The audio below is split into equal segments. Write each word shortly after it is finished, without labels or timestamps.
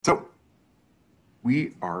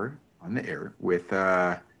We are on the air with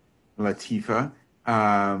Lateefa.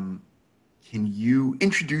 Um, can you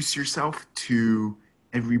introduce yourself to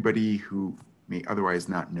everybody who may otherwise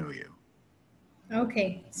not know you?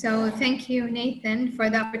 Okay, so thank you, Nathan, for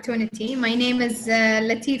the opportunity. My name is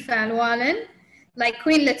Lateefa Alwaaalan, like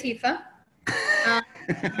Queen Lateefa. Uh,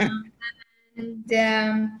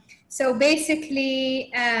 and so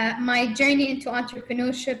basically, my journey into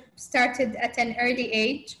entrepreneurship started at an early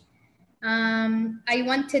age. I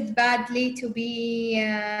wanted badly to be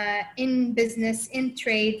in business, in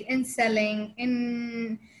trade, in selling,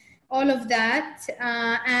 in all of that.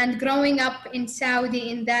 And growing up in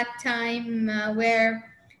Saudi in that time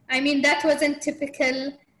where, that wasn't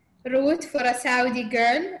typical route for a Saudi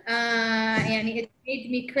girl. It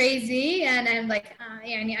made me crazy and I'm like,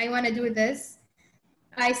 I want to do this.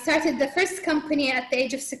 I started the first company at the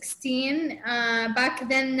age of 16. Back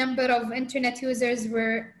then, number of internet users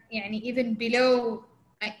were even below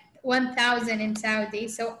like 1,000 in Saudi.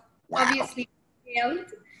 So Wow. obviously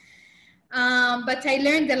failed. But I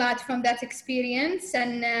learned a lot from that experience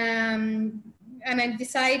and I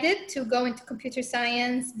decided to go into computer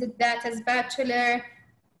science, did that as bachelor,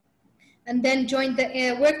 and then joined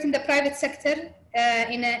worked in the private sector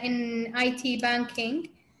in IT banking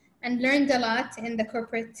and learned a lot in the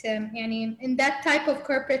corporate, in that type of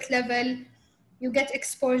corporate level, you get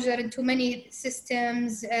exposure into many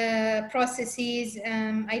systems, processes.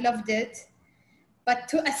 I loved it, but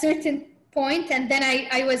to a certain point, and then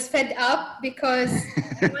I was fed up because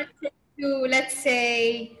I wanted to, let's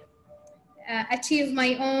say, achieve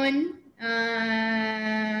my own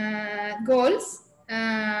goals.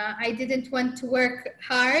 I didn't want to work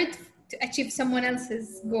hard to achieve someone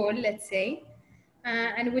else's goal, let's say,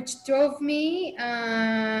 and which drove me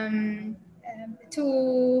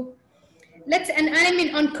to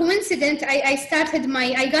on coincidence,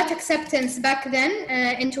 I got acceptance back then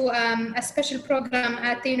into a special program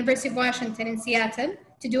at the University of Washington in Seattle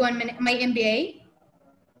to do my MBA.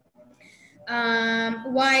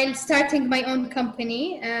 While starting my own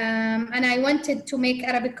company, and I wanted to make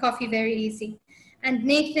Arabic coffee very easy. And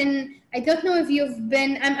Nathan, I don't know if you've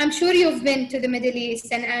been, I'm sure you've been to the Middle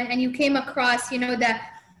East and you came across, the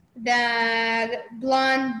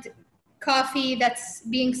blonde coffee that's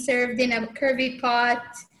being served in a curvy pot.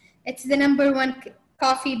 It's the number one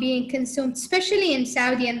coffee being consumed, especially in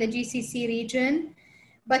Saudi and the GCC region.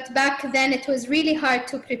 But back then it was really hard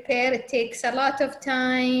to prepare. It takes a lot of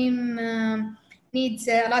time, needs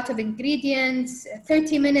a lot of ingredients,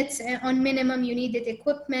 30 minutes on minimum, you needed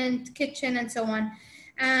equipment, kitchen, and so on.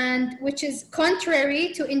 And which is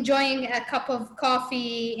contrary to enjoying a cup of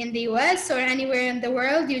coffee in the US or anywhere in the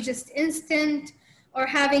world. You just instant, or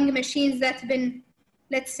having machines that have been,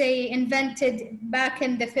 let's say, invented back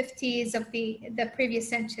in the 50s of the previous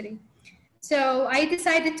century. So I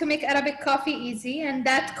decided to make Arabic coffee easy, and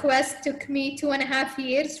that quest took me 2.5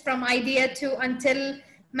 years from idea to until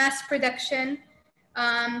mass production.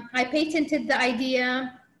 I patented the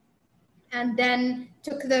idea and then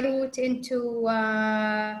took the route into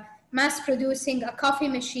mass producing a coffee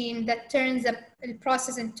machine that turns the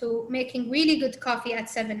process into making really good coffee at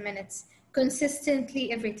 7 minutes, consistently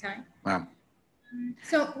every time. Wow.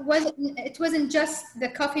 So it wasn't just the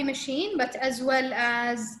coffee machine, but as well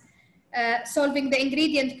as solving the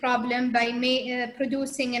ingredient problem by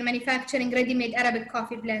producing and manufacturing ready-made Arabic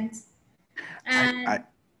coffee blends. And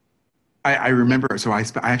I remember, so I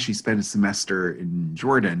actually spent a semester in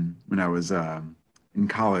Jordan when I was in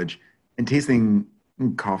college, and tasting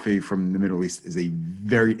coffee from the Middle East is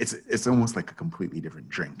it's almost like a completely different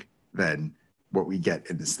drink than what we get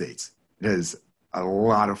in the States. It has a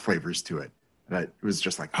lot of flavors to it. That was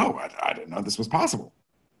just like, oh, I didn't know this was possible.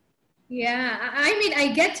 Yeah,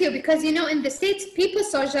 I get you, because, in the States, people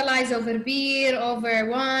socialize over beer, over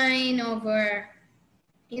wine, over,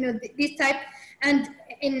 this type. And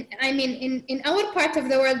in our part of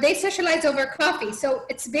the world, they socialize over coffee. So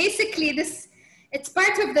it's basically it's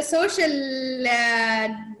part of the social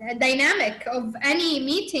dynamic of any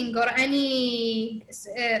meeting or any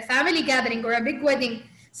family gathering or a big wedding.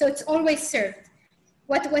 So it's always served.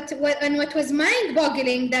 What was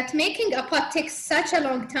mind-boggling, that making a pot takes such a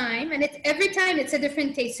long time, and every time it's a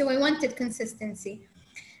different taste. So I wanted consistency.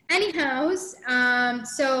 Anyhow,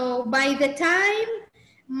 so by the time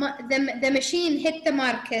the machine hit the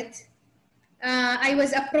market, I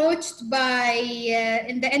was approached by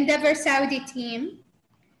in the Endeavor Saudi team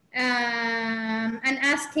and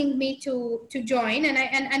asking me to join.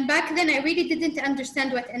 And back then I really didn't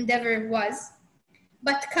understand what Endeavor was.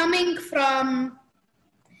 But coming from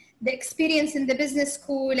the experience in the business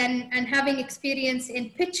school and having experience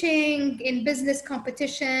in pitching, in business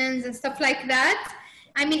competitions and stuff like that.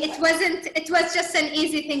 I mean, it was just an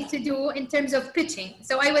easy thing to do in terms of pitching.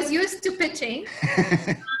 So I was used to pitching,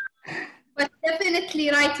 but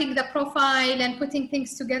definitely writing the profile and putting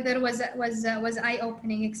things together was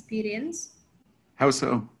eye-opening experience. How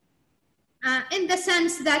so? In the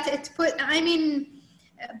sense that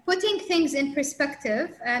putting things in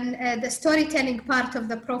perspective and the storytelling part of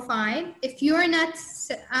the profile. If you're not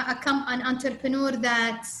an entrepreneur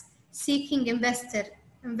that's seeking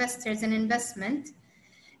investors and investment,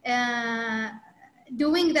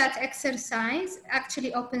 doing that exercise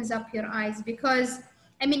actually opens up your eyes, because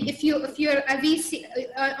I mean, if you're a VC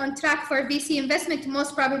on track for VC investment,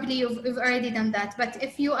 most probably you've already done that. But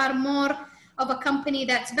if you are more of a company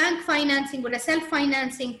that's bank financing or a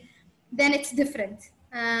self-financing, then it's different.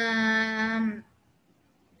 And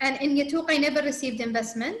in Yatuk, I never received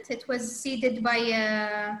investment. It was seeded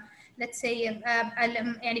by, let's say,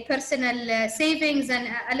 personal savings and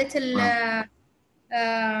a little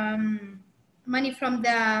money from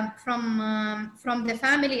the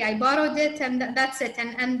family. I borrowed it, and that's it.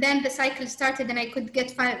 And then the cycle started, and I could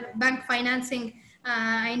get bank financing.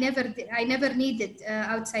 I never needed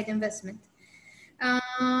outside investment.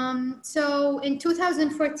 So in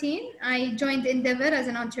 2014, I joined Endeavor as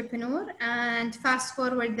an entrepreneur, and fast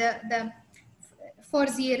forward the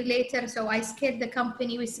fourth year later, so I scaled the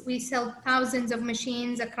company. We sell thousands of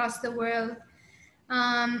machines across the world.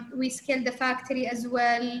 We scaled the factory as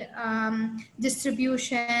well,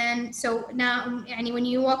 distribution. So now, when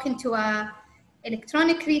you walk into a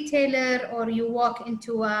electronic retailer or you walk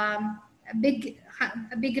into a big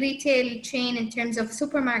retail chain in terms of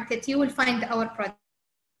supermarket, you will find our product.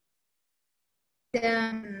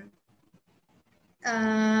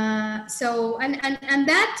 So at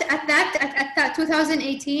that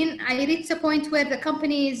 2018, I reached a point where the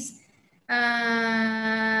companies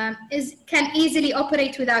can easily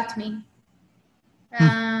operate without me,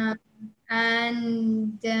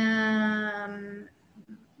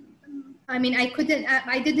 I mean,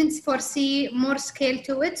 I didn't foresee more scale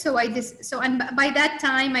to it. So and by that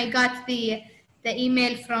time I got the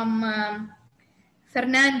email from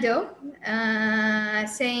Fernando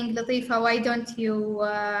saying, Lateefa, why don't you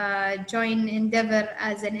join Endeavor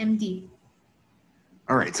as an MD?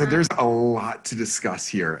 All right, so there's a lot to discuss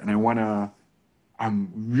here, and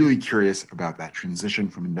I'm really curious about that transition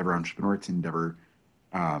from Endeavor entrepreneur to Endeavor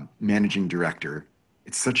managing director.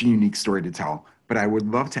 It's such a unique story to tell, but I would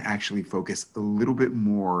love to actually focus a little bit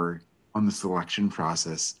more on the selection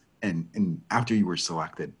process and after you were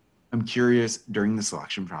selected. I'm curious, during the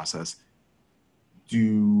selection process,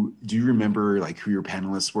 do you remember like who your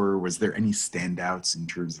panelists were? Was there any standouts in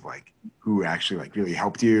terms of like who actually like really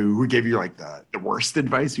helped you? Who gave you like the worst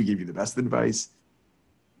advice? Who gave you the best advice?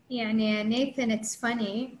 Yeah, Nathan, it's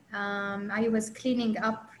funny. I was cleaning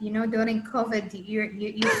up, during COVID.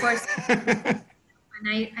 You forced, and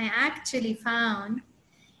I actually found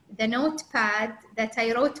the notepad that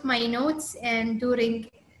I wrote my notes in during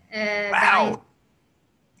wow.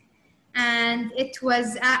 And it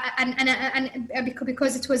was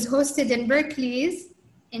because it was hosted in Berkeley's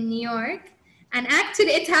in New York, and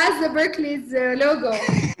actually it has the Berkeley's logo.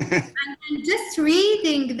 and just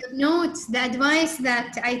reading the notes, the advice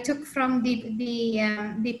that I took from the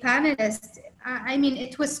panelists, I mean,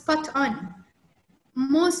 it was spot on,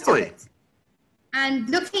 most of it. And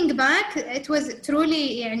looking back, it was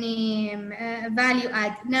truly value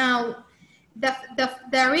add. Now, the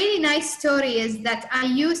really nice story is that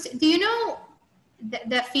do you know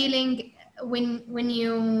the feeling when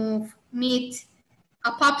you meet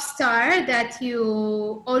a pop star that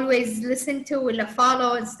you always listen to or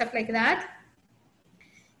follow and stuff like that?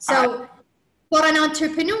 So for an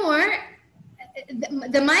entrepreneur,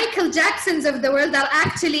 the Michael Jacksons of the world are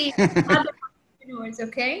actually other entrepreneurs,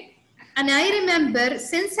 okay? And I remember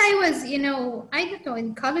since I was, I don't know,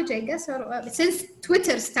 in college, I guess, or since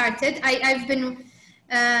Twitter started, I've been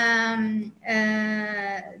the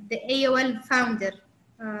AOL founder.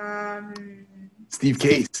 Steve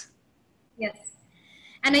Case. Yes.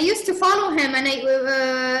 And I used to follow him, and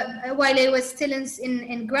while I was still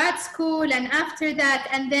in grad school, and after that,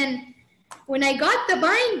 and then when I got the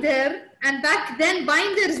binder, and back then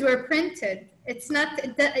binders were printed. It's not,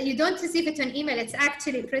 you don't receive it on email, it's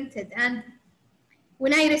actually printed. And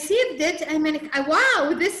when I received it, I'm like,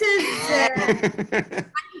 wow, this is, I'm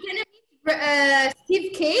gonna meet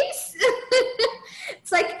Steve Case.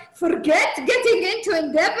 It's like, forget getting into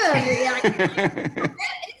Endeavor. Where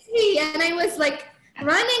is he? And I was like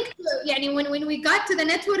running, when we got to the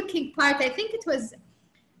networking part, I think it was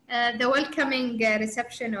the welcoming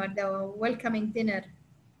reception or the welcoming dinner,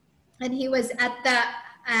 and he was at the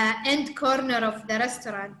end corner of the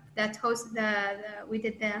restaurant that host we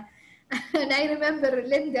did the and I remember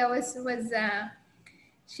Linda was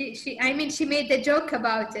she made the joke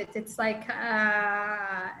about it. It's like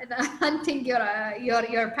hunting your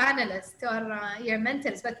panelists or your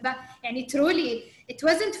mentors. But and truly, it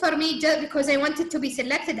wasn't for me just because I wanted to be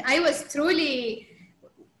selected. I was truly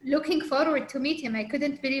looking forward to meet him. I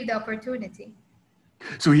couldn't believe the opportunity.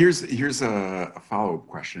 So here's a follow-up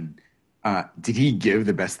question. Did he give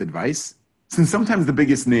the best advice? Since sometimes the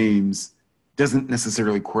biggest names doesn't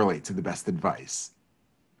necessarily correlate to the best advice.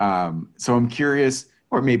 So I'm curious,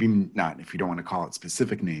 or maybe not if you don't want to call it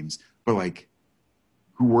specific names, but like,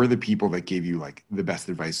 who were the people that gave you like the best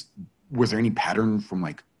advice? Was there any pattern from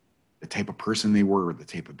like the type of person they were or the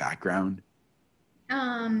type of background?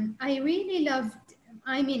 I really loved,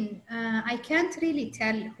 I can't really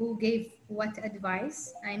tell who gave what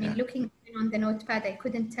advice. Looking on the notepad, I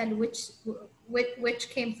couldn't tell which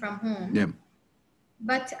came from whom. Yeah.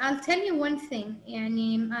 But I'll tell you one thing.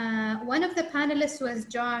 One of the panelists was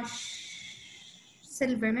Josh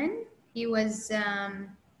Silverman. He was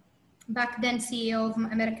back then CEO of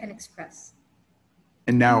American Express.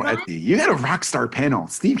 And now you got a rock star panel,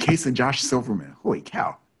 Steve Case and Josh Silverman. Holy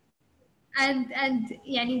cow. And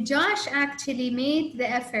Josh actually made the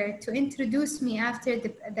effort to introduce me after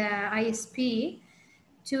the ISP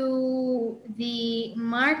to the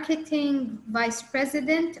marketing vice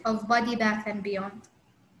president of Body Bath and Beyond.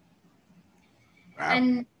 Wow.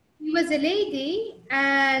 And she was a lady,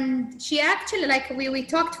 and she actually, like, we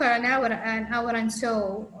talked for an hour and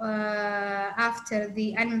so after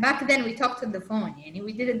and back then we talked on the phone,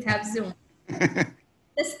 we didn't have Zoom.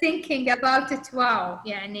 Just thinking about it, wow,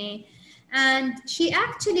 and she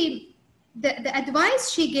actually, the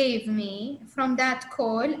advice she gave me from that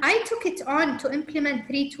call, I took it on to implement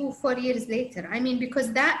 3 to 4 years later.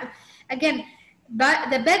 Because that, again,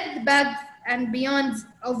 but the Bed Bath and Beyond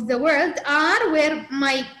of the world are where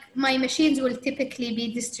my machines will typically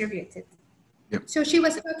be distributed. Yep. So she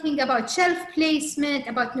was talking about shelf placement,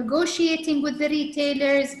 about negotiating with the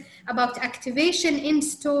retailers, about activation in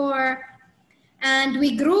store, and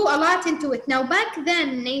we grew a lot into it. Now back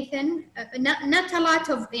then, Nathan, not a lot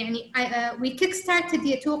of, we kickstarted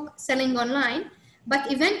Yatuk selling online,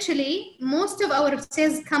 but eventually most of our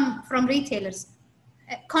sales come from retailers.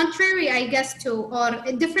 Contrary, I guess, or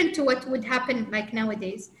different to what would happen like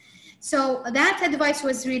nowadays. So that advice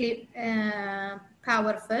was really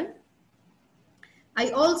powerful. I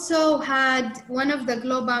also had one of the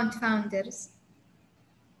Glowbound founders.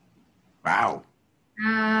 Wow.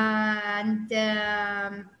 And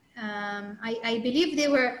I believe they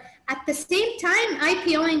were at the same time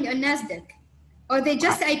IPOing on NASDAQ, or they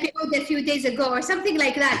just IPO'd a few days ago or something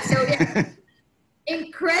like that. So yeah.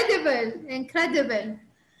 Incredible. And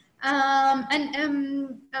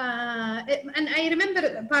I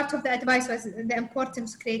remember part of the advice was the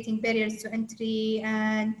importance of creating barriers to entry,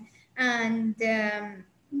 and again,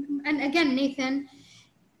 Nathan,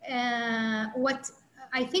 what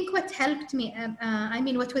helped me,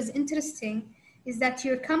 what was interesting is that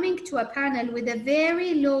you're coming to a panel with a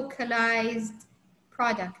very localized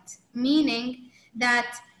product, meaning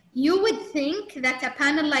that you would think that a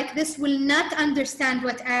panel like this will not understand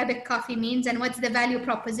what Arabic coffee means and what's the value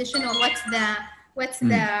proposition or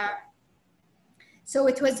so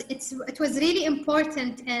it was really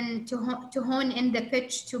important and to hone in the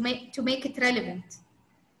pitch to make it relevant.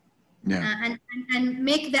 Yeah. And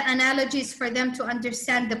make the analogies for them to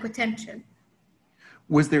understand the potential.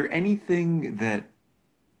 Was there anything that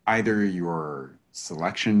either your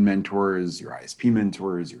selection mentors, your ISP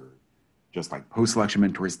mentors, your just like post-selection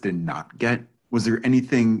mentors did not get? Was there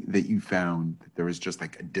anything that you found that there was just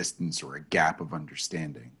like a distance or a gap of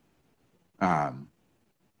understanding? I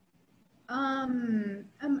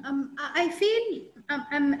feel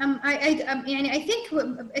I think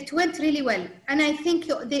it went really well, and I think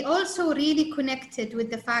they also really connected with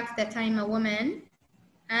the fact that I'm a woman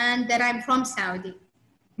and that I'm from Saudi.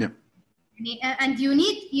 Yeah. And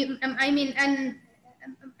and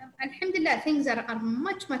alhamdulillah, things are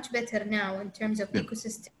much better now in terms of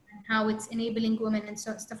ecosystem and how it's enabling women and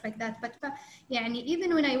stuff like that. But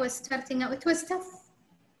even when I was starting out, it was tough.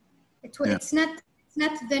 It's not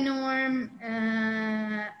the norm,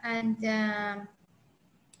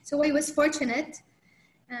 so I was fortunate,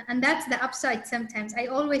 and that's the upside. Sometimes I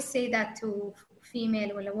always say that to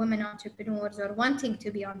female or women entrepreneurs or wanting to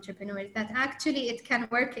be entrepreneurs, that actually it can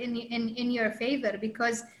work in your favor,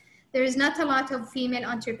 because there is not a lot of female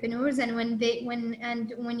entrepreneurs, and when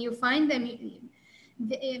you find them,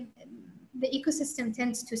 the ecosystem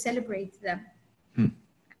tends to celebrate them, Hmm.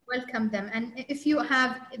 welcome them. And if you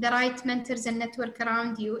have the right mentors and network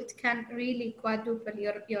around you, it can really quadruple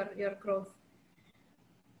your growth.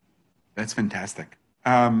 That's fantastic.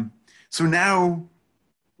 So now,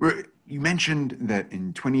 you mentioned that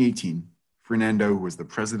in 2018, Fernando, who was the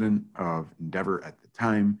president of Endeavor at the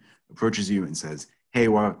time, approaches you and says, "Hey,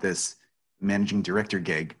 what about this managing director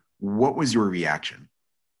gig?" What was your reaction?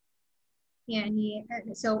 يعني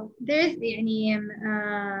so there's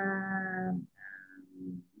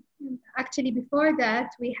actually before that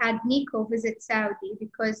we had Nico visit Saudi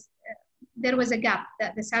because there was a gap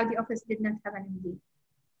that the Saudi office did not have an MD.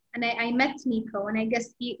 And I met Nico, and I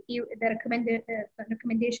guess the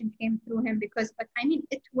recommendation came through him but I mean,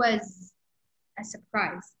 it was a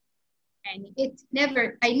surprise. And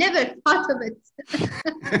I never thought of it.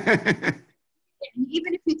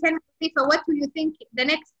 Even if you tell me, Lateefa, what do you think the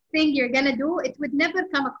next thing you're going to do? It would never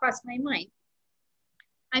come across my mind.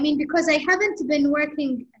 I mean, because I haven't been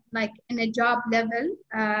working like in a job level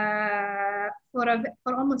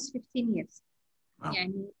for almost 15 years. Wow.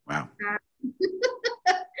 يعني, Wow.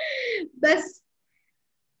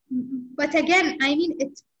 But again, I mean,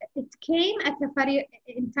 it came at a very,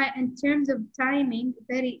 in terms of timing,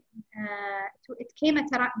 it came at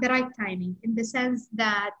the right timing, in the sense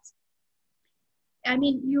that, I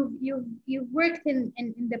mean, you've worked in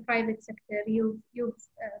the private sector, you've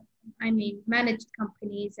I mean, managed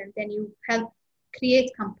companies, and then you help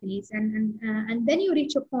create companies, and then you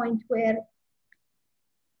reach a point where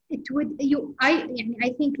I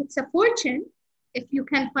think it's a fortune if you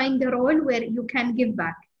can find a role where you can give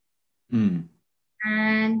back. Mm.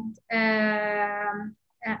 And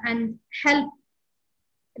help,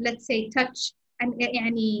 let's say, touch and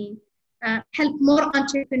help more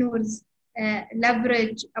entrepreneurs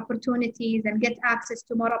leverage opportunities and get access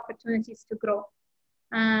to more opportunities to grow.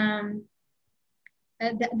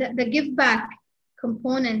 The give back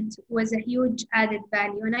component was a huge added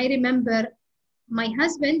value. And I remember my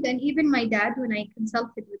husband and even my dad, when I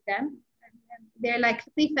consulted with them, they're like,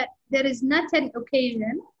 Lateefa, there is not an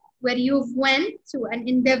occasion where you've went to an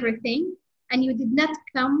Endeavor thing and you did not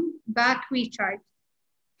come back recharged.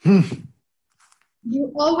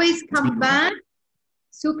 You always come back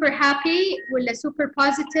super happy, with a super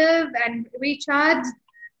positive and recharged.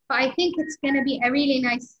 So I think it's going to be a really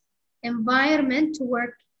nice environment to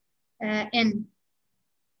work in.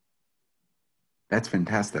 That's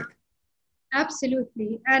fantastic.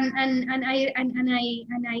 Absolutely, and I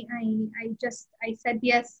said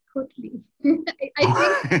yes quickly. I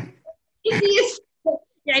think easiest.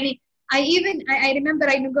 I remember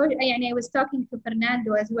I was talking to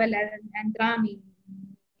Fernando as well and Rami,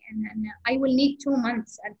 and I will need 2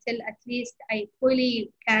 months until at least I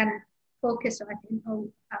fully can focus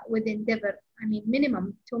on with Endeavor. I mean,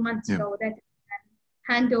 minimum 2 months, yeah. So that I can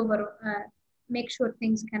hand over, make sure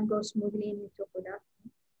things can go smoothly in Etopoda.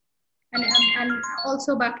 And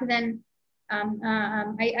also back then,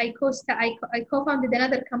 I co-founded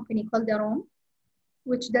another company called Darom,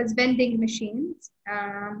 which does vending machines.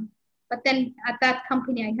 But then at that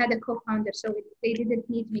company, I had a co-founder, so they didn't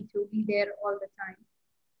need me to be there all the time.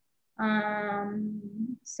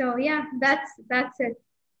 So yeah, that's it.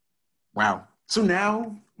 Wow. So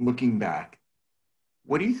now, looking back,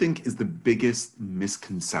 what do you think is the biggest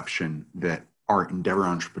misconception that our Endeavor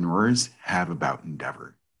entrepreneurs have about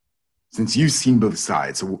Endeavor? Since you've seen both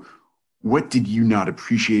sides, so what did you not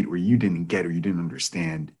appreciate, or you didn't get, or you didn't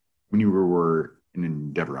understand when you were an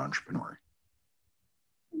Endeavor entrepreneur?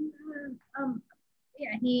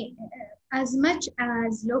 As much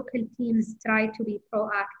as local teams try to be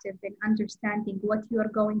proactive in understanding what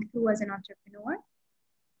you're going through as an entrepreneur,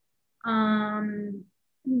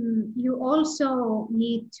 you also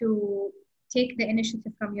need to take the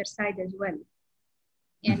initiative from your side as well.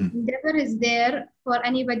 And Endeavor is there for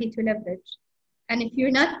anybody to leverage. And if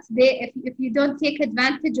you're not there, if you don't take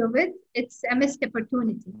advantage of it, it's a missed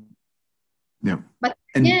opportunity. Yeah. But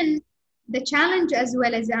again, the challenge as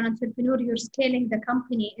well as an entrepreneur, you're scaling the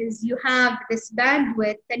company, is you have this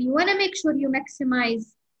bandwidth and you want to make sure you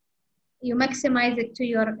maximize it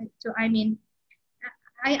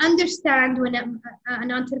I understand when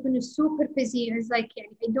an entrepreneur is super busy, is like,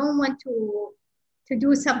 I don't want to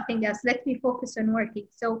do something else. Let me focus on working.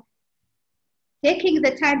 So taking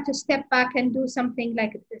the time to step back and do something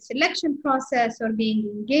like the selection process, or being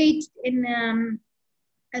engaged in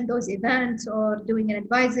those events, or doing an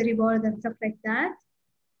advisory board and stuff like that,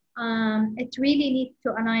 it really needs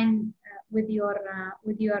to align with your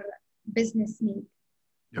business need.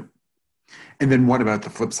 Yep. And then what about the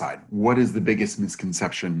flip side? What is the biggest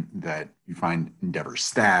misconception that you find Endeavor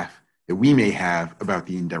staff that we may have about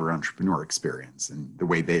the Endeavor entrepreneur experience and the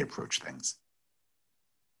way they approach things?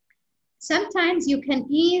 Sometimes you can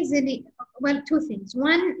easily, well, two things.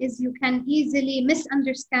 One is you can easily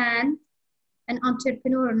misunderstand an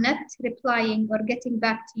entrepreneur not replying or getting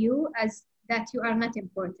back to you as that you are not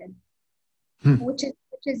important, which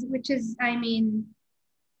is, I mean,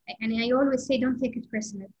 and I always say, don't take it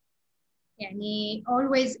personal. يعني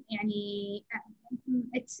always يعني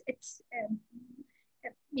it's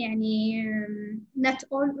يعني not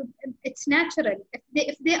all, it's natural.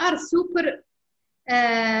 If they are super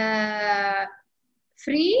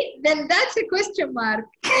free, then that's a question mark.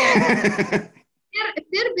 If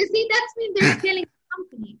they're busy, that means they're scaling the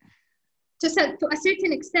company. To a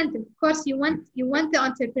certain extent, of course, you want the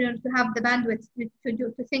entrepreneur to have the bandwidth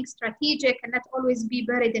to think strategic and not always be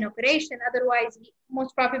buried in operation. Otherwise,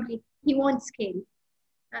 most probably he won't scale.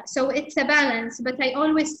 So it's a balance. But I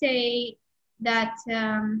always say that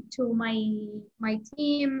to my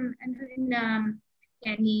team and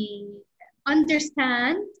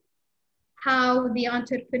understand how the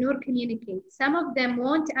entrepreneur communicates. Some of them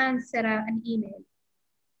won't answer an email.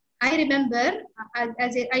 I remember,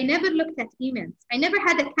 I never looked at emails. I never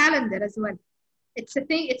had a calendar as well. It's a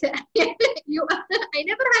thing. I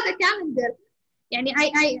never had a calendar.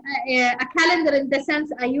 A calendar in the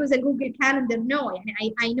sense I use a Google Calendar. No,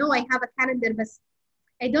 I know I have a calendar, but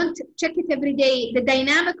I don't check it every day. The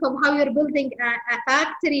dynamic of how you're building a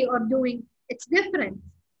factory or doing, it's different.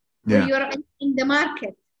 When you're in the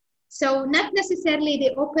market. So not necessarily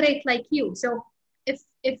they operate like you. So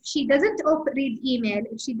if she doesn't read email,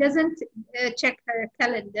 if she doesn't check her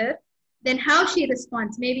calendar, then how she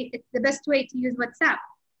responds? Maybe it's the best way to use WhatsApp.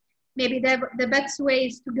 Maybe the best way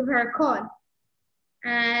is to give her a call.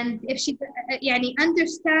 And if she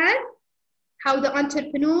understand how the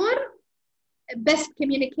entrepreneur best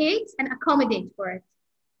communicates and accommodate for it.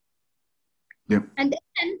 Yep. And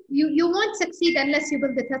then you won't succeed unless you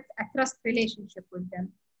build a trust relationship with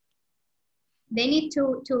them. They need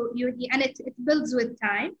to and it builds with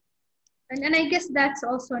time. And I guess that's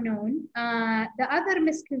also known. The other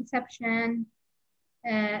misconception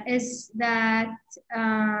is that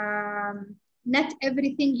not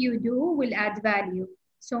everything you do will add value.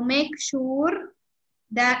 So make sure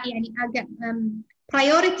that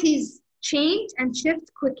priorities change and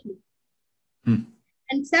shift quickly.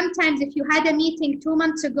 And sometimes if you had a meeting 2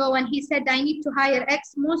 months ago and he said, I need to hire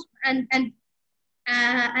X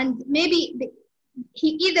and maybe he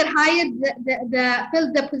either hired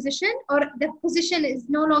filled the position or the position is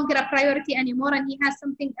no longer a priority anymore and he has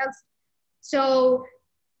something else. So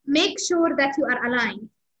make sure that you are aligned.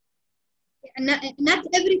 Not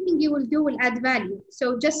everything you will do will add value.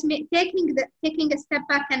 So just taking a step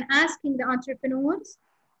back and asking the entrepreneurs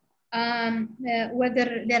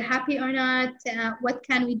whether they're happy or not, what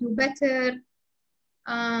can we do better,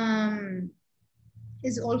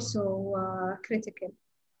 is also critical.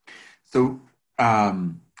 So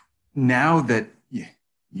now that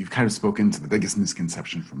you've kind of spoken to the biggest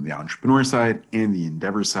misconception from the entrepreneur side and the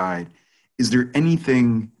Endeavor side, is there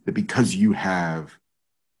anything that, because you have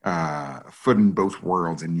a foot in both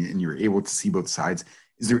worlds and you're able to see both sides,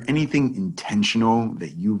 is there anything intentional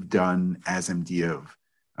that you've done as MD of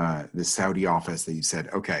the Saudi office that you said,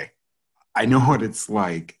 okay, I know what it's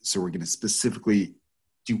like, so we're going to specifically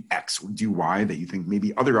do X or do Y, that you think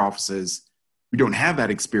maybe other offices who don't have that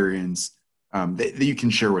experience that you can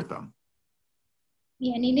share with them?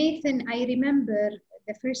 Yeah, Nathan, I remember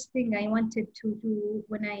the first thing I wanted to do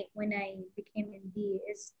when I became MD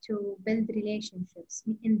is to build relationships,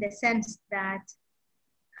 in the sense that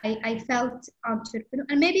I felt entrepreneur,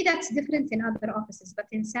 and maybe that's different in other offices, but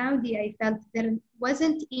in Saudi, I felt there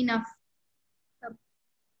wasn't enough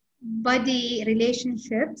buddy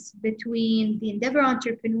relationships between the Endeavor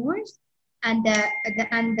entrepreneurs and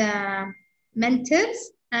the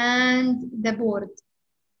mentors and the board.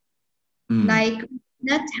 Like,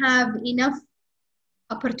 not have enough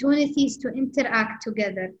opportunities to interact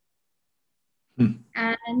together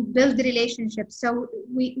and build relationships. So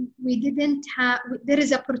we didn't have, there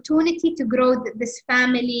is opportunity to grow this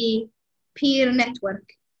family peer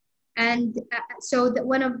network. And so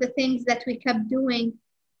one of the things that we kept doing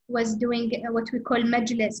was doing what we call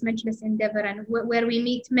Majlis Endeavor, and where we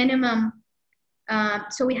meet minimum.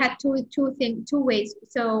 So we had two ways.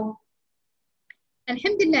 So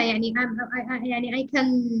Alhamdulillah, I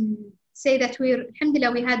can say that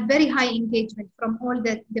Alhamdulillah, we had very high engagement from all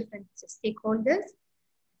the different stakeholders.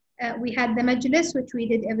 We had the Majlis, which we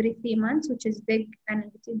did every 3 months, which is big, and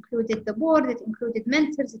it included the board, it included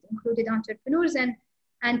mentors, it included entrepreneurs,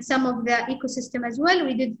 and some of the ecosystem as well.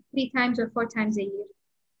 We did 3 times or 4 times a year.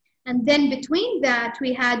 And then between that,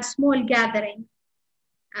 we had small gatherings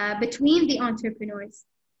between the entrepreneurs.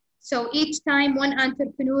 So each time one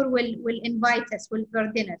entrepreneur will invite us, will for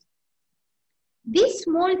dinner. These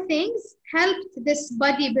small things helped this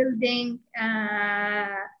bodybuilding,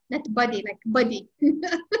 not body, like body.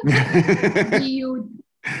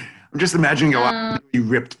 I'm just imagining a lot of really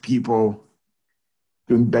ripped people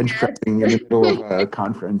doing bench pressing in the middle of a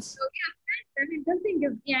conference. So yeah, I mean, something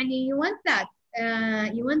of, you want that.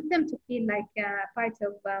 You want them to feel like part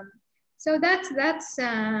of. So that's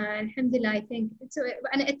alhamdulillah, I think.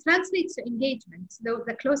 And it translates to engagement.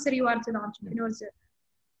 The closer you are to the entrepreneurs.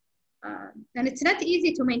 And it's not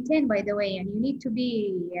easy to maintain, by the way, and you need to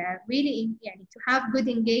be really, to have good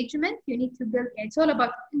engagement. You need to build, it's all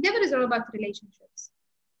about, Endeavor is all about relationships.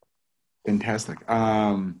 Fantastic.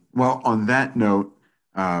 Well, on that note,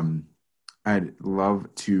 I'd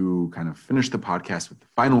love to kind of finish the podcast with the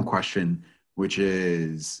final question, which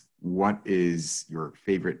is, what is your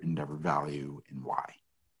favorite Endeavor value and why?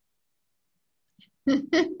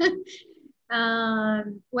 I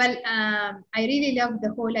really love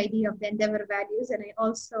the whole idea of the Endeavor values, and I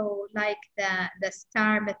also like the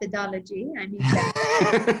STAR methodology. I mean,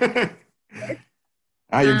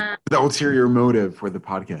 the ulterior motive for the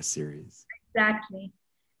podcast series. Exactly.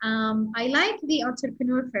 I like the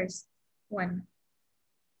entrepreneur first one,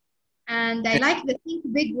 and I like the think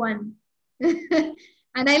big one,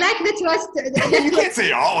 and I like the trust. You can't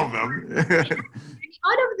say all of them.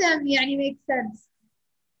 All of them, make sense.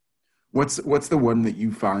 What's the one that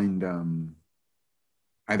you find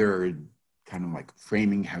either kind of like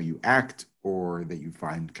framing how you act, or that you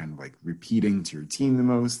find kind of like repeating to your team the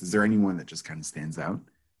most? Is there anyone that just kind of stands out?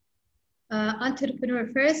 Entrepreneur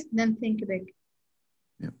first, then think big.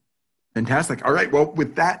 Yeah, fantastic. All right. Well,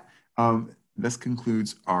 with that, this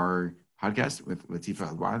concludes our podcast with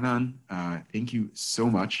Lateefa Alwaaalan. Thank you so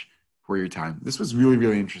much for your time. This was really,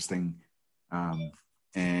 really interesting.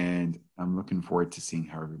 And I'm looking forward to seeing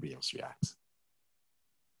how everybody else reacts.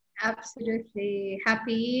 Absolutely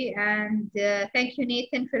happy. And thank you,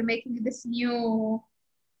 Nathan, for making this new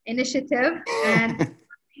initiative and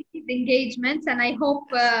engagement. And I hope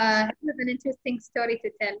it was an interesting story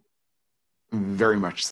to tell. Very much